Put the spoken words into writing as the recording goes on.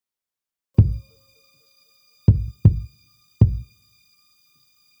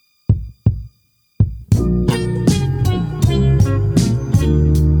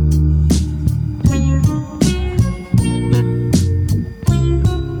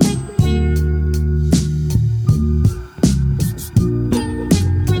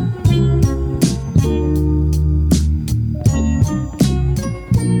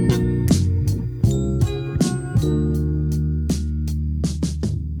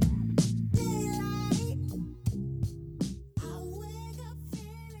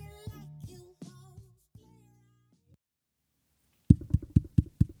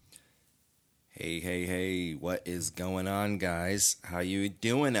Hey, what is going on, guys? How you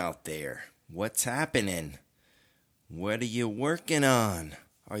doing out there? What's happening? What are you working on?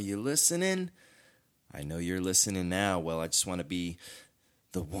 Are you listening? I know you're listening now. Well, I just want to be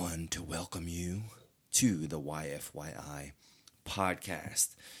the one to welcome you to the YFYI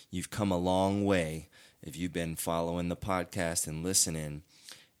podcast. You've come a long way if you've been following the podcast and listening.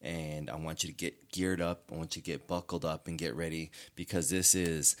 And I want you to get geared up. I want you to get buckled up and get ready because this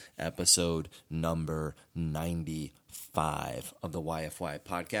is episode number 95 of the YFY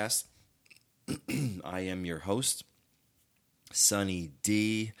podcast. I am your host, Sunny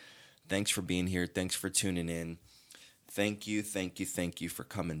D. Thanks for being here. Thanks for tuning in. Thank you for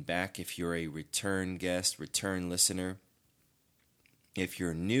coming back. If you're a return guest, return listener, if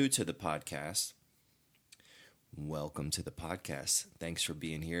you're new to the podcast, welcome to the podcast. Thanks for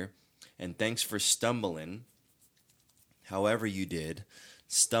being here. And thanks for stumbling, however you did,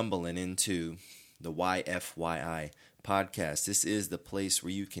 stumbling into the YFYI podcast. This is the place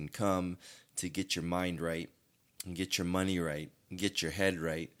where you can come to get your mind right, and get your money right, and get your head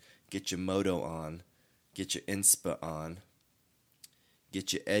right, get your moto on, get your inspa on,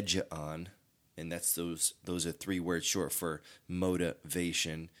 get your edge on. And that's those are 3 words short for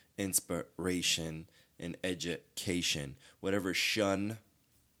motivation, inspiration, and education. Whatever shun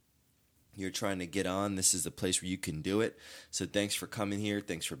you're trying to get on, this is the place where you can do it. So thanks for coming here.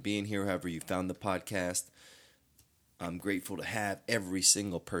 Thanks for being here, however you found the podcast. I'm grateful to have every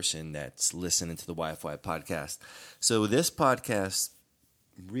single person that's listening to the YFY podcast. So this podcast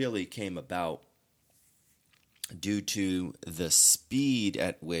really came about due to the speed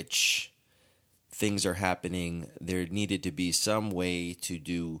at which things are happening. There needed to be some way to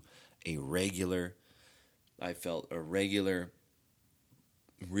do a regular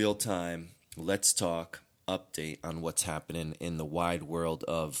real-time, let's talk update on what's happening in the wide world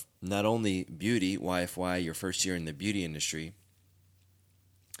of not only beauty, YFY, your first year in the beauty industry,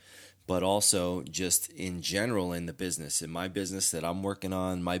 but also just in general in the business. In my business that I'm working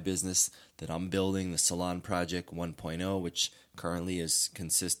on, my business that I'm building, the Salon Project 1.0, which currently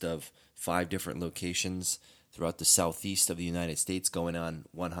consists of 5 different locations throughout the southeast of the United States, going on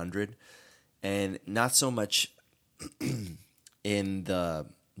 100. And not so much in the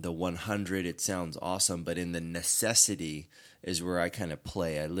 100, it sounds awesome, but in the necessity is where I kind of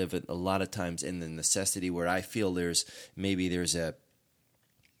play. I live a lot of times in the necessity where I feel there's a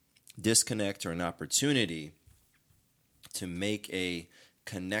disconnect or an opportunity to make a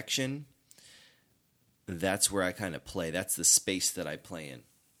connection. That's where I kind of play. That's the space that I play in.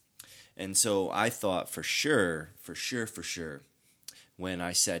 And so I thought for sure, when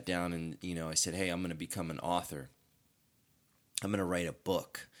I sat down and, I said, hey, I'm going to become an author. I'm going to write a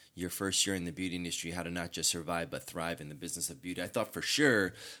book. Your first year in the beauty industry, how to not just survive but thrive in the business of beauty. I thought for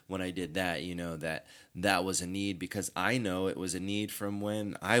sure when I did that, that was a need, because I know it was a need from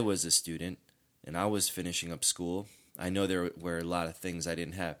when I was a student and I was finishing up school. I know there were a lot of things I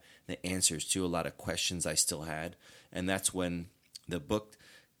didn't have the answers to, a lot of questions I still had. And that's when the book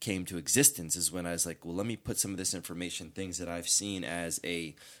came to existence, is when I was like, well, let me put some of this information, things that I've seen as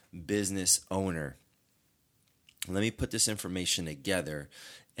a business owner. Let me put this information together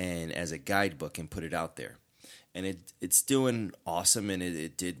and as a guidebook and put it out there. And it's doing awesome, and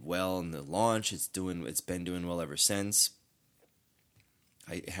it did well in the launch. It's been doing well ever since.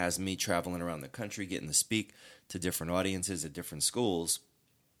 It has me traveling around the country, getting to speak to different audiences at different schools.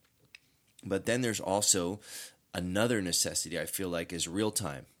 But then there's also another necessity I feel like is real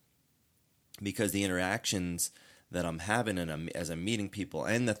time, because the interactions that I'm having as I'm meeting people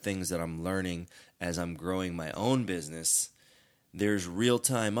and the things that I'm learning as I'm growing my own business, there's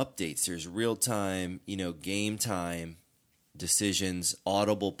real-time updates. There's real-time, game time decisions,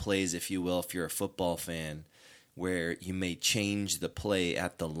 audible plays, if you will, if you're a football fan, where you may change the play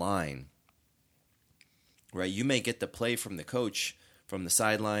at the line, right? You may get the play from the coach from the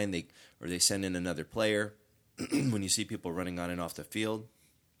sideline, or they send in another player when you see people running on and off the field.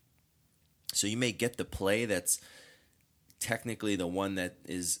 So you may get the play that's technically the one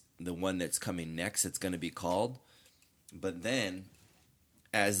that's coming next, that's going to be called. But then,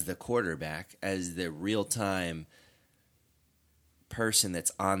 as the quarterback, as the real-time person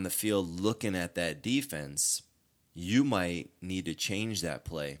that's on the field looking at that defense, you might need to change that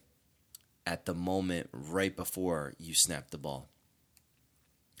play at the moment right before you snap the ball.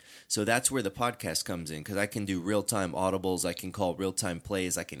 So that's where the podcast comes in, because I can do real-time audibles, I can call real-time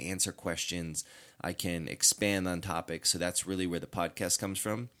plays, I can answer questions, I can expand on topics. So that's really where the podcast comes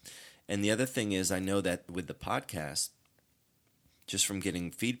from. And the other thing is, I know that with the podcast, just from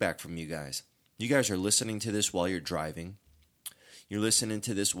getting feedback from you guys are listening to this while you're driving. You're listening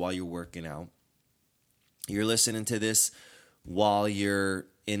to this while you're working out. You're listening to this while you're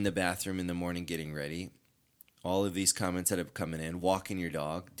in the bathroom in the morning getting ready. All of these comments that have coming in, walking your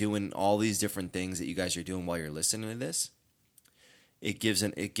dog, doing all these different things that you guys are doing while you're listening to this. It gives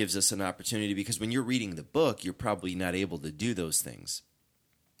us an opportunity, because when you're reading the book, you're probably not able to do those things.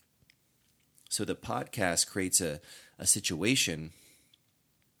 So the podcast creates a situation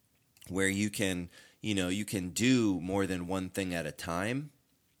where you can do more than one thing at a time.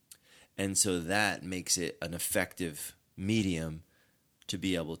 And so that makes it an effective medium to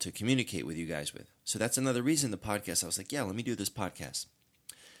be able to communicate with you guys with. So that's another reason the podcast, I was like, yeah, let me do this podcast.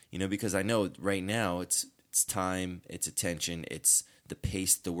 Because I know right now it's time, it's attention, it's the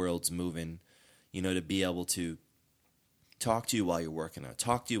pace the world's moving, to be able to talk to you while you're working out,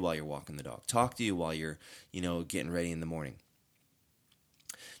 talk to you while you're walking the dog, talk to you while you're, getting ready in the morning.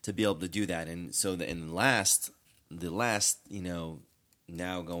 To be able to do that. And so the last,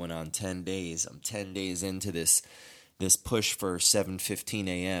 now going on 10 days, I'm 10 days into this push for 7:15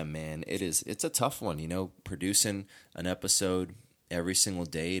 a.m., man. It's a tough one, producing an episode every single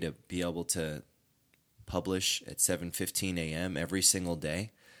day, to be able to publish at 7:15 a.m. every single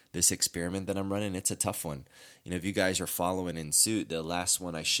day. This experiment that I'm running, it's a tough one. If you guys are following in suit, the last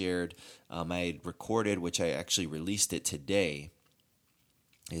one I shared, I had recorded, which I actually released it today.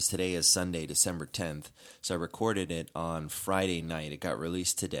 Today is Sunday, December 10th. So I recorded it on Friday night. It got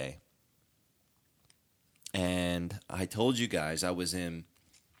released today. And I told you guys I was in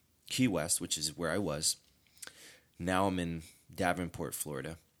Key West, which is where I was. Now I'm in Davenport,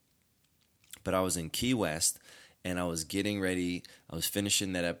 Florida. But I was in Key West, and I was getting ready. I was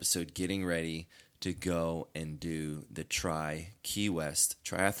finishing that episode, getting ready to go and do the Tri Key West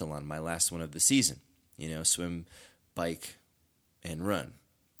Triathlon, my last one of the season. Swim, bike, and run.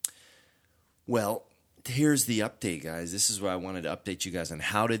 Well, here's the update, guys. This is what I wanted to update you guys on.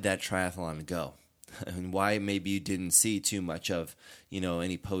 How did that triathlon go? And why maybe you didn't see too much of,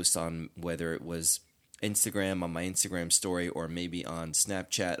 any posts on whether it was Instagram, on my Instagram story, or maybe on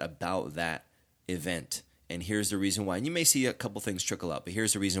Snapchat about that event. And here's the reason why. And you may see a couple things trickle out, but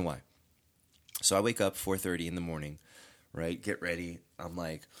here's the reason why. So I wake up 4:30 in the morning, right? Get ready. I'm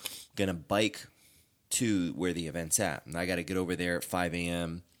like going to bike to where the event's at. And I got to get over there at 5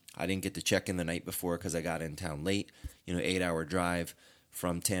 a.m. I didn't get to check in the night before because I got in town late. 8-hour drive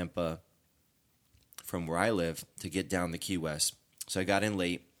from Tampa, from where I live, to get down to Key West. So I got in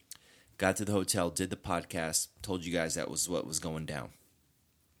late, got to the hotel, did the podcast, told you guys that was what was going down.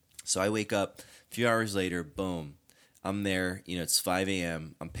 So I wake up a few hours later, boom, I'm there, it's 5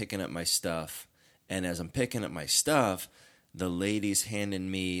 a.m., I'm picking up my stuff, and as I'm picking up my stuff, the lady's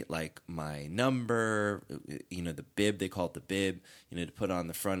handing me like my number, the bib, they call it the bib, to put on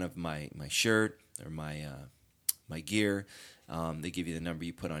the front of my shirt or my gear. They give you the number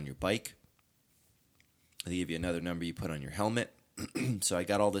you put on your bike. They give you another number you put on your helmet. So I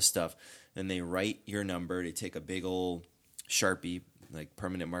got all this stuff. Then they write your number. They take a big old Sharpie, like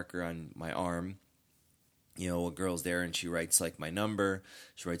permanent marker on my arm. A girl's there and she writes like my number.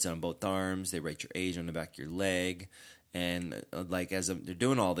 She writes it on both arms. They write your age on the back of your leg. And like they're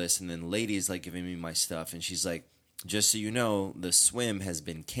doing all this, and then the lady's like giving me my stuff, and she's like, just so you know, the swim has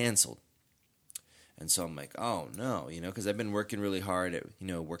been canceled. And so I'm like, oh no, because I've been working really hard at,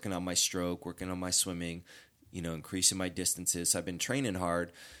 working on my stroke, working on my swimming, increasing my distances. So I've been training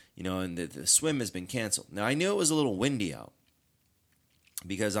hard, and the swim has been canceled. Now I knew it was a little windy out,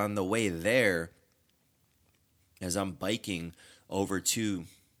 because on the way there, as I'm biking over to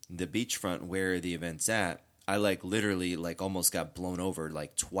the beachfront where the event's at, I literally almost got blown over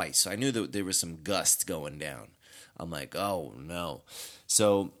twice. So I knew that there was some gusts going down. I'm like, oh no.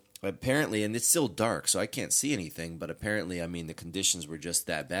 So apparently, and it's still dark, so I can't see anything, but apparently, the conditions were just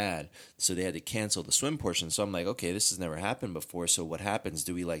that bad. So they had to cancel the swim portion. So I'm like, okay, this has never happened before. So what happens?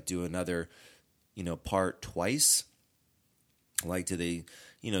 Do we do another, part twice? Do they,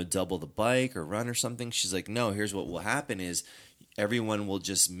 double the bike or run or something? She's like, no, here's what will happen is everyone will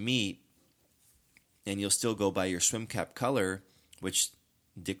just meet, and you'll still go by your swim cap color, which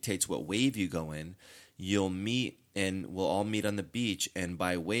dictates what wave you go in. You'll meet, and we'll all meet on the beach, and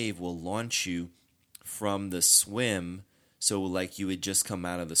by wave, we'll launch you from the swim. So like you would just come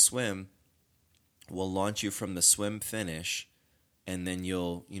out of the swim, we'll launch you from the swim finish, and then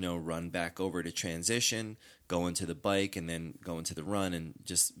you'll, run back over to transition, go into the bike, and then go into the run, and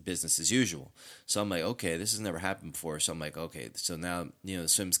just business as usual. So I'm like, okay, this has never happened before. So I'm like, okay, so now, the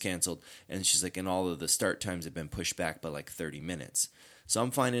swim's canceled. And she's like, and all of the start times have been pushed back by 30 minutes. So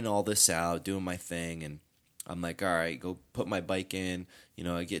I'm finding all this out, doing my thing, and I'm like, all right, go put my bike in,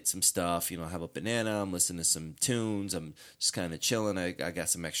 I get some stuff, I have a banana, I'm listening to some tunes, I'm just kind of chilling, I got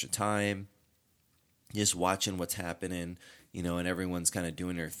some extra time. just watching what's happening, and everyone's kind of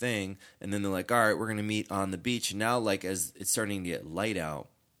doing their thing. And then they're like, all right, we're going to meet on the beach. And now, like, as it's starting to get light out,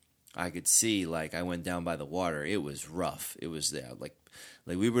 I could see, like, I went down by the water. It was rough. It was there. Like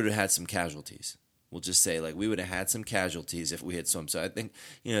we would have had some casualties. We'll just say, like, we would have had some casualties if we had swum. So I think,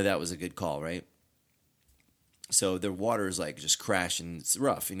 that was a good call, right? So the water is, like, just crashing. It's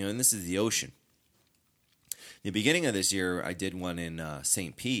rough, and this is the ocean. The beginning of this year, I did one in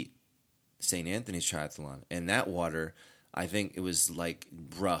St. Pete, St. Anthony's Triathlon. And that water, I think it was, like,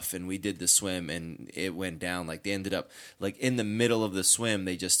 rough. And we did the swim, and it went down. Like, they ended up, like, in the middle of the swim,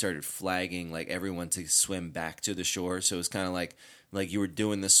 they just started flagging, like, everyone to swim back to the shore. So it was kind of like you were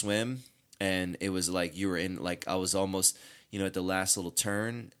doing the swim, and it was like you were in, like, I was almost, at the last little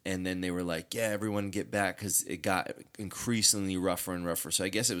turn, and then they were like, yeah, everyone get back, because it got increasingly rougher and rougher. So I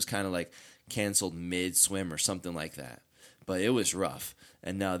guess it was kind of like canceled mid-swim or something like that. But it was rough.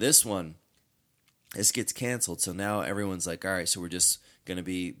 And now this gets canceled. So now everyone's like, all right, so we're just going to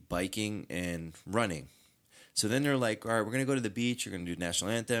be biking and running. So then they're like, all right, we're going to go to the beach. You're going to do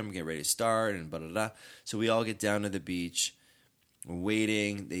national anthem. Get ready to start and blah. So we all get down to the beach. We're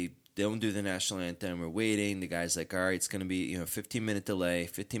waiting. They don't do the national anthem. We're waiting. The guy's like, all right, it's going to be 15-minute delay.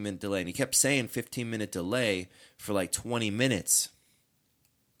 And he kept saying 15-minute delay for like 20 minutes.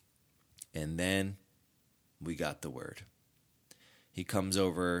 And then we got the word. He comes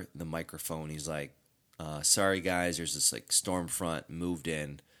over the microphone. He's like, sorry guys, there's this like storm front moved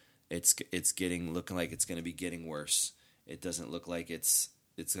in. It's looking like it's going to be getting worse. It doesn't look like it's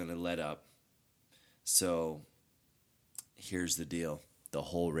going to let up. So here's the deal. The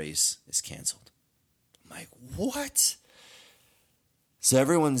whole race is canceled. I'm like, what? So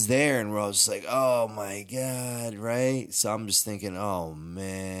everyone's there, and we're all just like, oh my God, right? So I'm just thinking, oh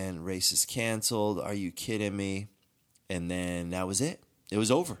man, race is canceled. Are you kidding me? And then that was it. It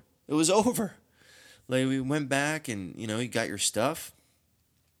was over. Like, we went back, and, you got your stuff,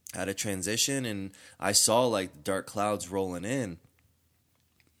 had a transition, and I saw, like, dark clouds rolling in.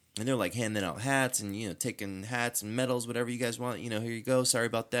 And they're, like, handing out hats and, taking hats and medals, whatever you guys want. Here you go. Sorry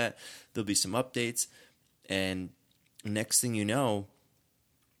about that. There'll be some updates. And next thing you know,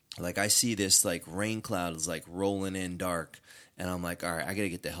 like, I see this, like, rain cloud is, like, rolling in dark. And I'm like, all right, I got to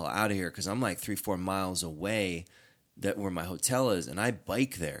get the hell out of here, because I'm, like, 3-4 miles away where my hotel is, and I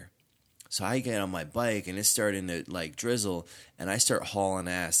bike there. So I get on my bike, and it's starting to, like, drizzle, and I start hauling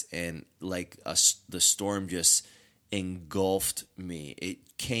ass, and, like, the storm just engulfed me.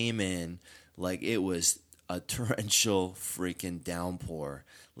 It came in like it was a torrential freaking downpour.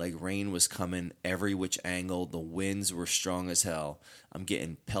 Like, rain was coming every which angle. The winds were strong as hell. I'm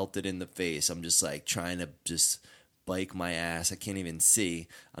getting pelted in the face. I'm just, like, trying to just bike my ass. I can't even see.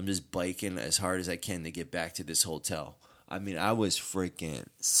 I'm just biking as hard as I can to get back to this hotel. I mean, I was freaking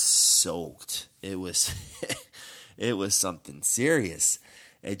soaked. It was it was something serious.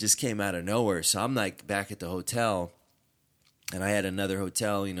 It just came out of nowhere. So I'm, like, back at the hotel, and I had another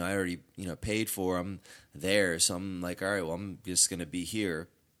hotel, I already, paid for. I'm there. So I'm like, all right, well, I'm just going to be here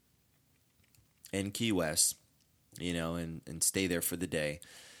in Key West, and stay there for the day.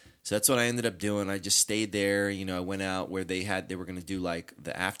 So that's what I ended up doing. I just stayed there. I went out where they were going to do, like,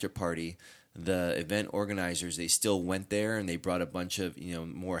 the after party. The event organizers, they still went there, and they brought a bunch of,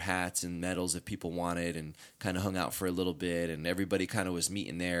 more hats and medals if people wanted, and kind of hung out for a little bit, and everybody kind of was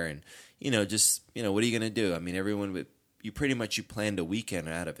meeting there, and, just, what are you going to do? I mean, everyone would, you planned a weekend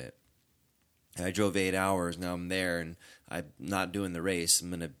out of it. And I drove 8 hours. Now I'm there, and I'm not doing the race. I'm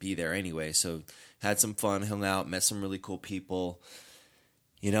going to be there anyway. So had some fun, hung out, met some really cool people,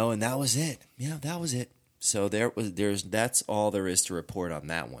 and that was it. Yeah, that was it. So that's all there is to report on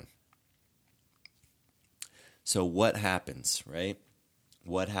that one. So what happens, right?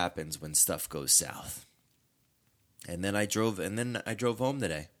 What happens when stuff goes south? And then I drove home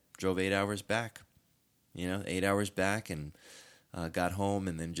today. Drove 8 hours back. 8 hours back, and got home,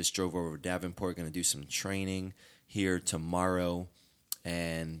 and then just drove over to Davenport. Going to do some training here tomorrow,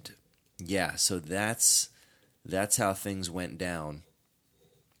 and yeah, so that's how things went down.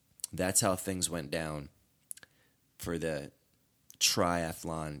 That's how things went down for the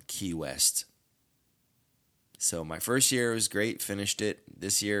Triathlon Key West. So my first year was great, finished it.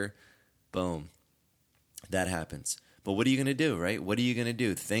 This year, boom, that happens. But what are you going to do, right? What are you going to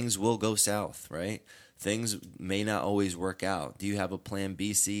do? Things will go south, right? Things may not always work out. Do you have a plan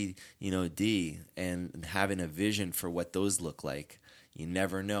B, C, D, and having a vision for what those look like? You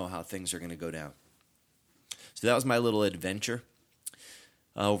never know how things are going to go down. So that was my little adventure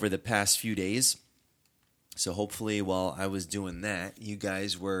over the past few days. So hopefully while I was doing that, you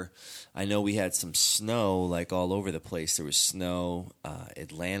guys were, I know we had some snow like all over the place. There was snow.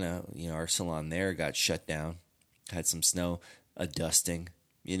 Atlanta, our salon there got shut down. Had some snow, a dusting,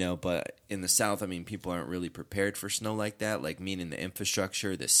 but in the South, I mean, people aren't really prepared for snow like that, like meaning the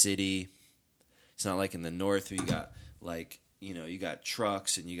infrastructure, the city. It's not like in the North where you got like, you got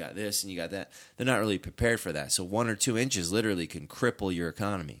trucks and you got this and you got that. They're not really prepared for that. So 1 or 2 inches literally can cripple your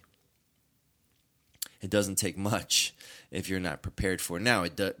economy. It doesn't take much if you're not prepared for it. Now,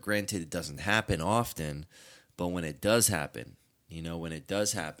 granted, it doesn't happen often, but when it does happen,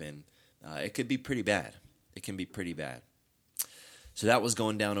 it could be pretty bad. It can be pretty bad. So that was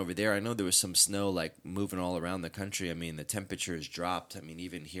going down over there. I know there was some snow like moving all around the country. I mean, the temperature has dropped. I mean,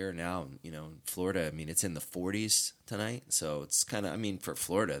 even here now, in Florida, I mean, it's in the 40s tonight. So it's kind of, I mean, for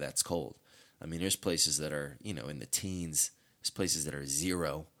Florida, that's cold. I mean, there's places that are, in the teens. There's places that are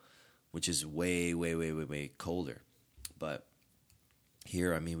 0, which is way, way, way, way, way colder. But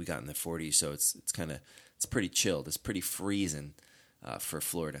here, I mean, we got in the 40s, so it's pretty chilled. It's pretty freezing for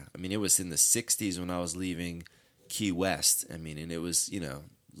Florida. I mean, it was in the 60s when I was leaving Key West. I mean, and it was, a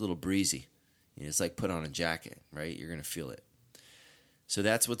little breezy. It's like put on a jacket, right? You're going to feel it. So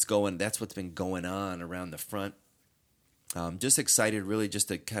that's what's been going on around the front. Just excited, really, just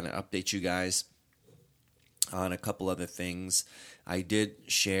to kind of update you guys on a couple other things. I did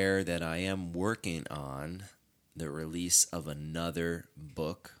share that I am working on the release of another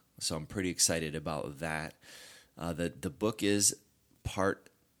book, so I'm pretty excited about that. The book is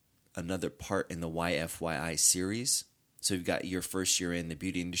another part in the YFYI series. So you've got your first year in the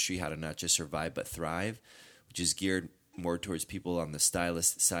beauty industry, how to not just survive but thrive, which is geared more towards people on the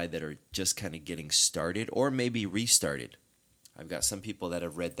stylist side that are just kind of getting started or maybe restarted. I've got some people that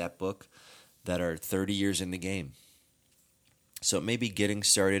have read that book that are 30 years in the game. So it may be getting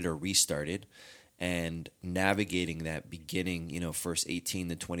started or restarted and navigating that beginning, first 18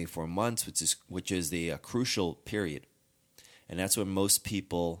 to 24 months, which is the crucial period. And that's when most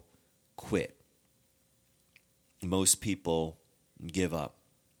people quit. Most people give up.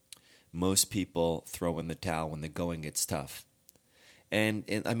 Most people throw in the towel when the going gets tough. And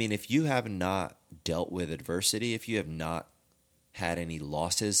I mean, if you have not dealt with adversity, if you have not had any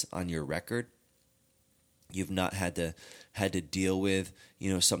losses on your record, you've not had to deal with,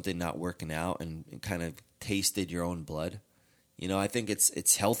 something not working out and kind of tasted your own blood. I think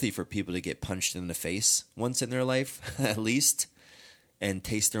it's healthy for people to get punched in the face once in their life, at least, and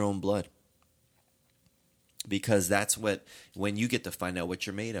taste their own blood. Because that's when you get to find out what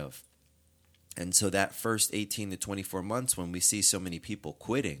you're made of. And so that first 18 to 24 months, when we see so many people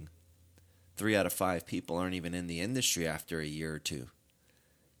quitting, 3 out of 5 people aren't even in the industry after a year or two.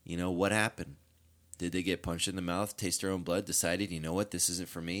 What happened? Did they get punched in the mouth, taste their own blood, decided, this isn't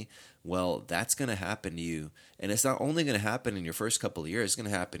for me? Well, that's going to happen to you. And it's not only going to happen in your first couple of years. It's going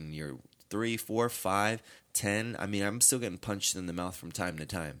to happen in your 3, 4, 5, 10. I mean, I'm still getting punched in the mouth from time to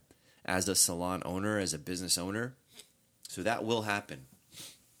time as a salon owner, as a business owner. So that will happen.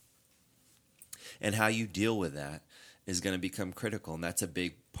 And how you deal with that is going to become critical. And that's a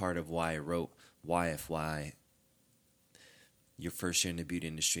big part of why I wrote YFY, your first year in the beauty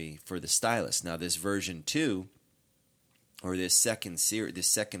industry, for the stylist. Now, this version 2, or this second series, this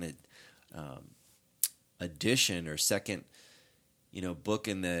second edition or second, book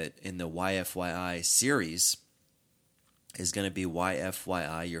in the YFYI series is going to be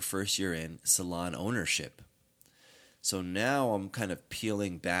YFYI, your first year in salon ownership. So now I'm kind of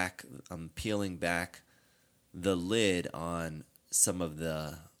peeling back the lid on some of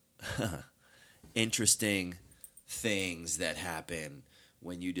the interesting things that happen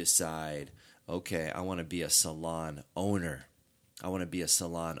when you decide, okay, I want to be a salon owner. I want to be a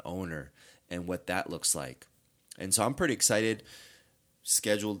salon owner and what that looks like. And so I'm pretty excited.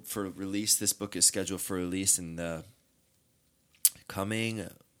 Scheduled for release. This book is scheduled for release in the coming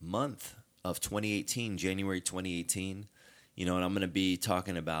month of 2018, January 2018. And I'm going to be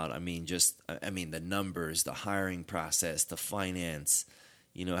talking about, the numbers, the hiring process, the finance,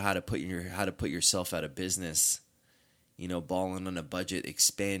 how to put yourself out of business, balling on a budget,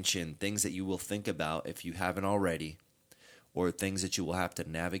 expansion, things that you will think about if you haven't already, or things that you will have to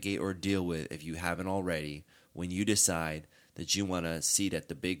navigate or deal with if you haven't already, when you decide that you want a seat at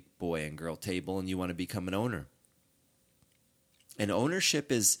the big boy and girl table and you want to become an owner. And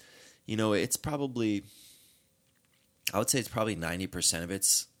ownership is, it's probably, I would say it's probably 90% of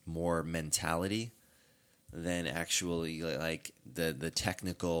it's more mentality than actually like the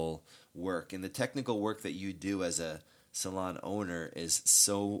technical work. And the technical work that you do as a salon owner is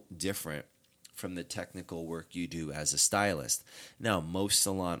so different from the technical work you do as a stylist. Now, most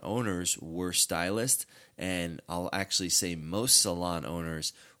salon owners were stylists, and I'll actually say most salon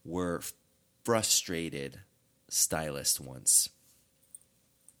owners were frustrated stylists once.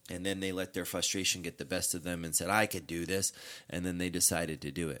 And then they let their frustration get the best of them and said, I could do this, and then they decided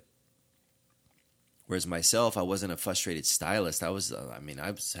to do it. Whereas myself, I wasn't a frustrated stylist. I was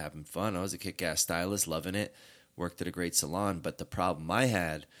having fun. I was a kick-ass stylist, loving it, worked at a great salon. But the problem I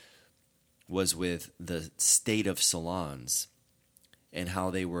had was with the state of salons and how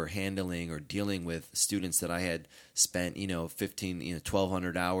they were handling or dealing with students that I had spent,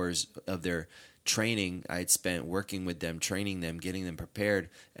 1,200 hours of their training I had spent working with them, training them, getting them prepared,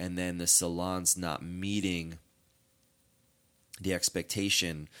 and then the salons not meeting the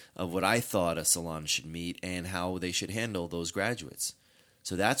expectation of what I thought a salon should meet and how they should handle those graduates.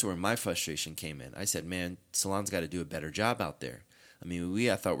 So that's where my frustration came in. I said, man, salons got to do a better job out there. I mean,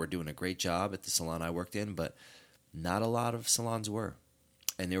 I thought we're doing a great job at the salon I worked in, but not a lot of salons were.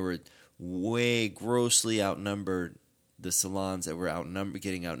 And there were way grossly outnumbered, the salons that were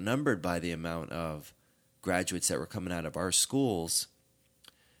getting outnumbered by the amount of graduates that were coming out of our schools.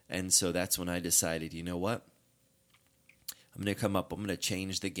 And so that's when I decided, you know what? I'm going to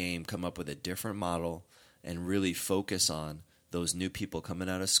change the game, come up with a different model, and really focus on those new people coming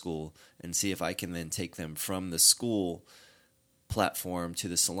out of school and see if I can then take them from the school platform to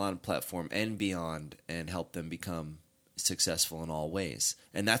the salon platform and beyond and help them become successful in all ways.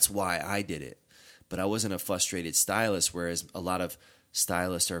 And that's why I did it. But I wasn't a frustrated stylist, whereas a lot of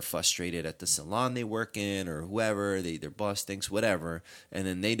stylists are frustrated at the salon they work in or whoever, their boss thinks whatever, and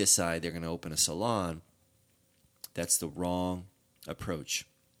then they decide they're going to open a salon. That's the wrong approach.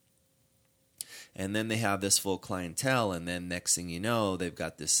 And then they have this full clientele, and then next thing you know, they've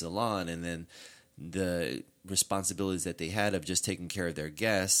got this salon, and then the responsibilities that they had of just taking care of their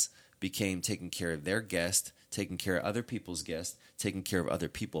guests became taking care of their guest, taking care of other people's guests, taking care of other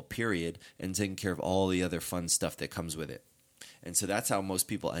people, period, and taking care of all the other fun stuff that comes with it. And so that's how most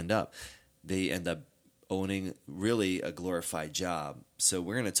people end up. They end up owning really a glorified job. So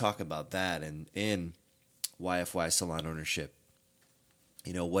we're going to talk about that and in YFY Salon Ownership.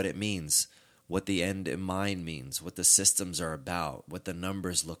 You know, what it means, what the end in mind means, what the systems are about, what the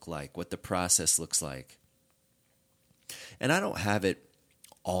numbers look like, what the process looks like. And I don't have it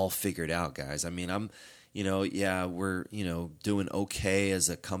all figured out, guys. I mean, we're, doing okay as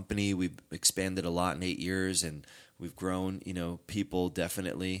a company. We've expanded a lot in 8 years and we've grown, people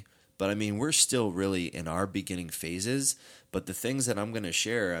definitely. But I mean, we're still really in our beginning phases. But the things that I'm going to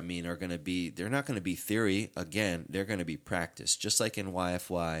share, I mean, they're not going to be theory. Again, they're going to be practice. Just like in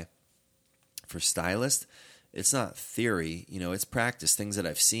YFY for stylists, it's not theory, it's practice. Things that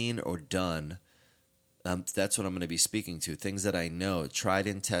I've seen or done. That's what I'm going to be speaking to. Things that I know, tried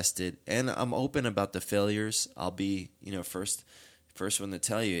and tested, and I'm open about the failures. I'll be, first one to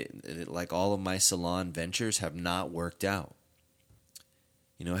tell you, like all of my salon ventures have not worked out.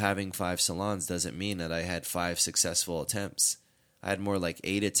 Having 5 salons doesn't mean that I had 5 successful attempts. I had more like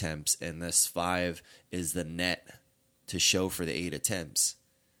 8 attempts, and this 5 is the net to show for the 8 attempts.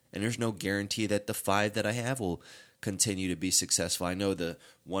 And there's no guarantee that the 5 that I have will continue to be successful. I know the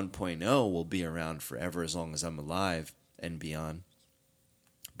 1.0 will be around forever as long as I'm alive and beyond.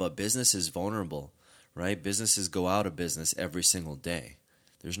 But business is vulnerable, right? Businesses go out of business every single day.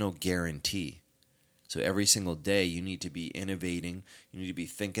 There's no guarantee. So every single day you need to be innovating. You need to be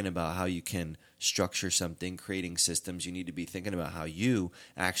thinking about how you can structure something, creating systems. You need to be thinking about how you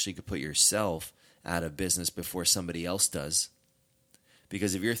actually could put yourself out of business before somebody else does.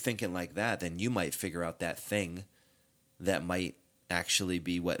 Because if you're thinking like that, then you might figure out that thing that might actually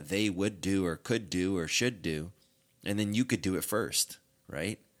be what they would do or could do or should do, and then you could do it first,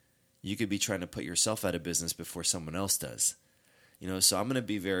 right? You could be trying to put yourself out of business before someone else does. So I'm going to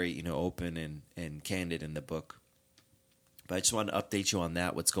be very, open and candid in the book. But I just want to update you on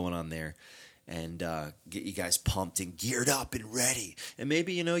that, what's going on there, and get you guys pumped and geared up and ready. And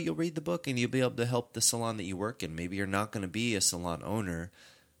maybe, you'll read the book and you'll be able to help the salon that you work in. Maybe you're not going to be a salon owner,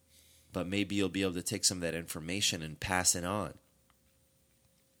 but maybe you'll be able to take some of that information and pass it on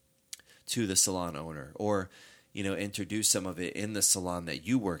to the salon owner or, introduce some of it in the salon that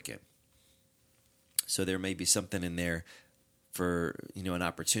you work in. So there may be something in there for, an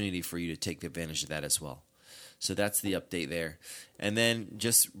opportunity for you to take advantage of that as well. So that's the update there. And then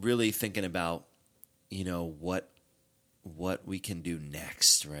just really thinking about, what we can do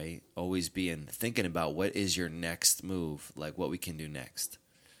next, right? Always thinking about what is your next move, like what we can do next.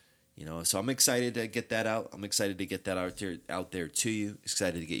 So I'm excited to get that out. I'm excited to get that out there to you.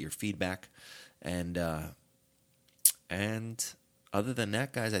 Excited to get your feedback. And other than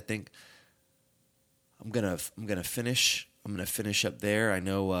that, guys, I think I'm gonna finish up there. I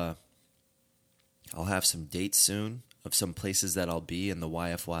know I'll have some dates soon of some places that I'll be in the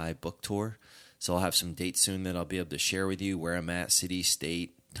YFY book tour. So I'll have some dates soon that I'll be able to share with you where I'm at, city,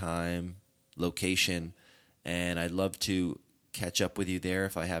 state, time, location, and I'd love to catch up with you there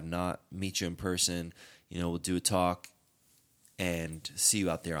if I have not, meet you in person. We'll do a talk and see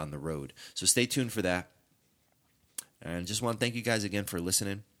you out there on the road. So stay tuned for that. And just want to thank you guys again for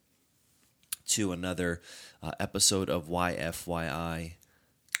listening to another episode of YFYI,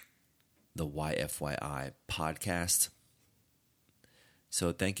 the YFYI podcast.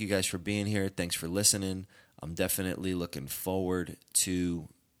 So thank you guys for being here. Thanks for listening. I'm definitely looking forward to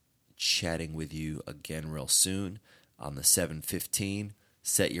chatting with you again real soon on the 7:15.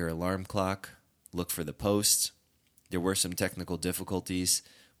 Set your alarm clock. Look for the post. There were some technical difficulties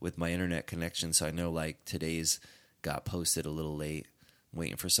with my internet connection, so I know today's got posted a little late. I'm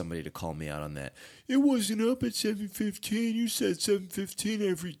waiting for somebody to call me out on that. It wasn't up at 7:15. You said 7:15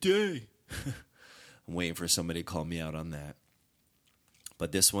 every day. I'm waiting for somebody to call me out on that.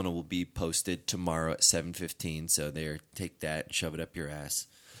 But this one will be posted tomorrow at 7:15. So there, take that, shove it up your ass.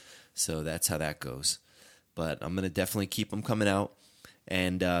 So that's how that goes. But I'm going to definitely keep them coming out.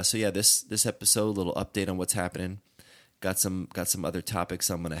 And so yeah, this episode, a little update on what's happening. Got some other topics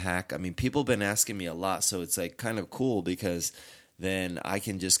I'm going to hack. I mean, people have been asking me a lot, so it's kind of cool because then I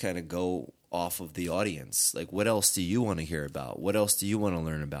can just kind of go off of the audience. What else do you want to hear about? What else do you want to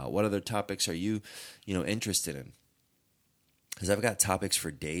learn about? What other topics are you interested in? Because I've got topics for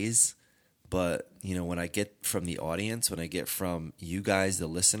days, but when I get from the audience, when I get from you guys, the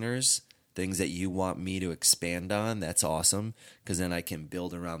listeners, things that you want me to expand on, that's awesome, because then I can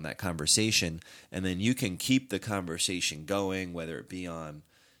build around that conversation, and then you can keep the conversation going, whether it be on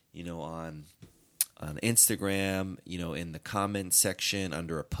Instagram, in the comment section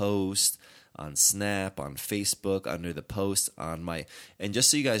under a post, on Snap, on Facebook, under the post, and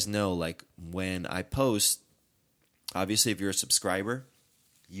just so you guys know, when I post, obviously if you're a subscriber,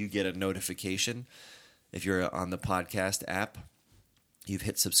 you get a notification. If you're on the podcast app, you've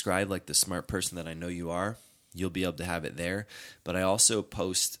hit subscribe like the smart person that I know you are, you'll be able to have it there. But I also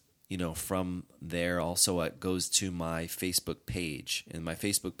post, from there also it goes to my Facebook page. And my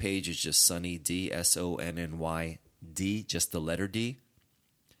Facebook page is just Sonny D, SONNYD, just the letter D.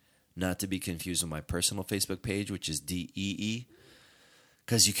 Not to be confused with my personal Facebook page, which is DEE,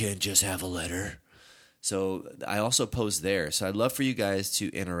 because you can't just have a letter. So I also post there. So I'd love for you guys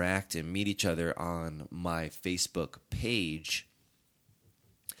to interact and meet each other on my Facebook page.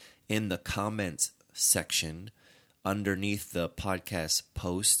 In the comments section underneath the podcast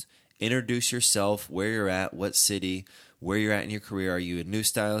post, introduce yourself, where you're at, what city, where you're at in your career. Are you a new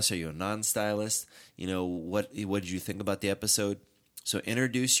stylist? Are you a non-stylist? What did you think about the episode? So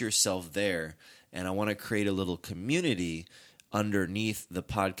introduce yourself there, and I want to create a little community underneath the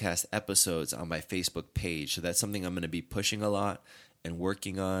podcast episodes on my Facebook page. So that's something I'm going to be pushing a lot and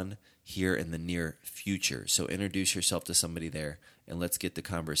working on here in the near future. So introduce yourself to somebody there, and let's get the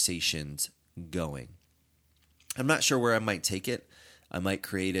conversations going. I'm not sure where I might take it. I might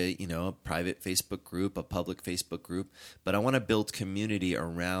create a private Facebook group, a public Facebook group, but I want to build community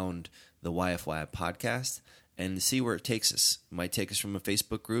around the YFY podcast and see where it takes us. It might take us from a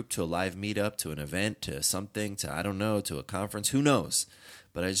Facebook group to a live meetup, to an event, to something, to I don't know, to a conference. Who knows?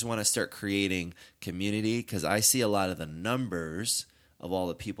 But I just want to start creating community because I see a lot of the numbers of all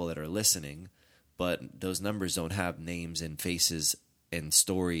the people that are listening, but those numbers don't have names and faces and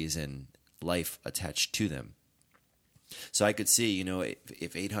stories and life attached to them. So I could see,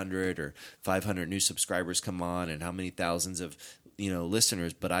 if 800 or 500 new subscribers come on and how many thousands of,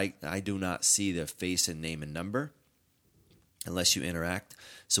 listeners, but I do not see the face and name and number unless you interact.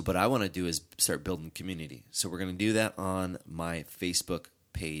 So what I want to do is start building community. So we're going to do that on my Facebook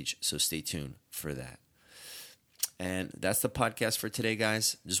page. So stay tuned for that. And that's the podcast for today,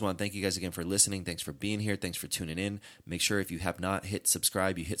 guys. Just want to thank you guys again for listening. Thanks for being here. Thanks for tuning in. Make sure if you have not hit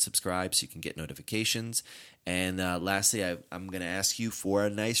subscribe, you hit subscribe so you can get notifications. And lastly, I'm going to ask you for a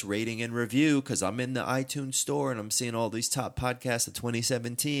nice rating and review because I'm in the iTunes store and I'm seeing all these top podcasts of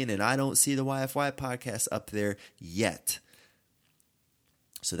 2017, and I don't see the YFY podcast up there yet.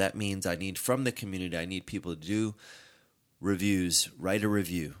 So that means from the community, I need people to do reviews, write a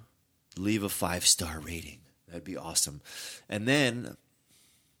review, leave a 5-star rating. That'd be awesome. And then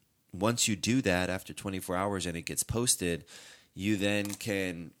once you do that after 24 hours and it gets posted, you then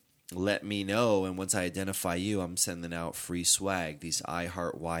can let me know. And once I identify you, I'm sending out free swag. These I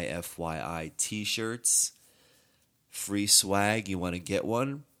Heart YFYI t-shirts. Free swag. You want to get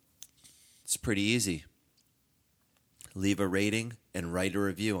one? It's pretty easy. Leave a rating and write a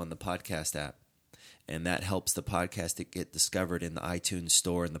review on the podcast app. and that helps the podcast to get discovered in the iTunes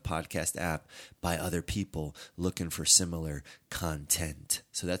store and the podcast app by other people looking for similar content.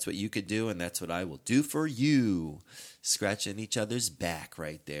 So that's what you could do, and that's what I will do for you. Scratching each other's back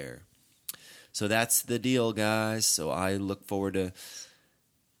right there. So that's the deal, guys. So I look forward to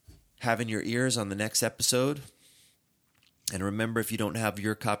having your ears on the next episode. And remember, if you don't have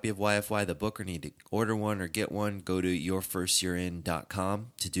your copy of YFY, the book, or need to order one or get one, go to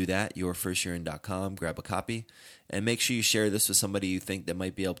yourfirstyearin.com to do that, yourfirstyearin.com, grab a copy. And make sure you share this with somebody you think that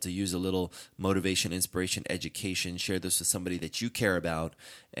might be able to use a little motivation, inspiration, education. Share this with somebody that you care about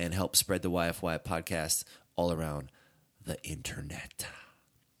and help spread the YFY podcast all around the internet.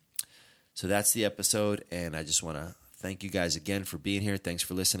 So that's the episode, and I just want to thank you guys again for being here. Thanks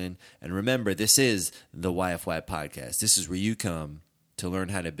for listening. And remember, this is the YFY podcast. This is where you come to learn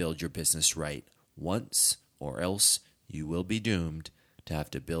how to build your business right once, or else you will be doomed to have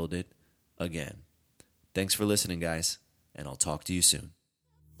to build it again. Thanks for listening, guys, and I'll talk to you soon.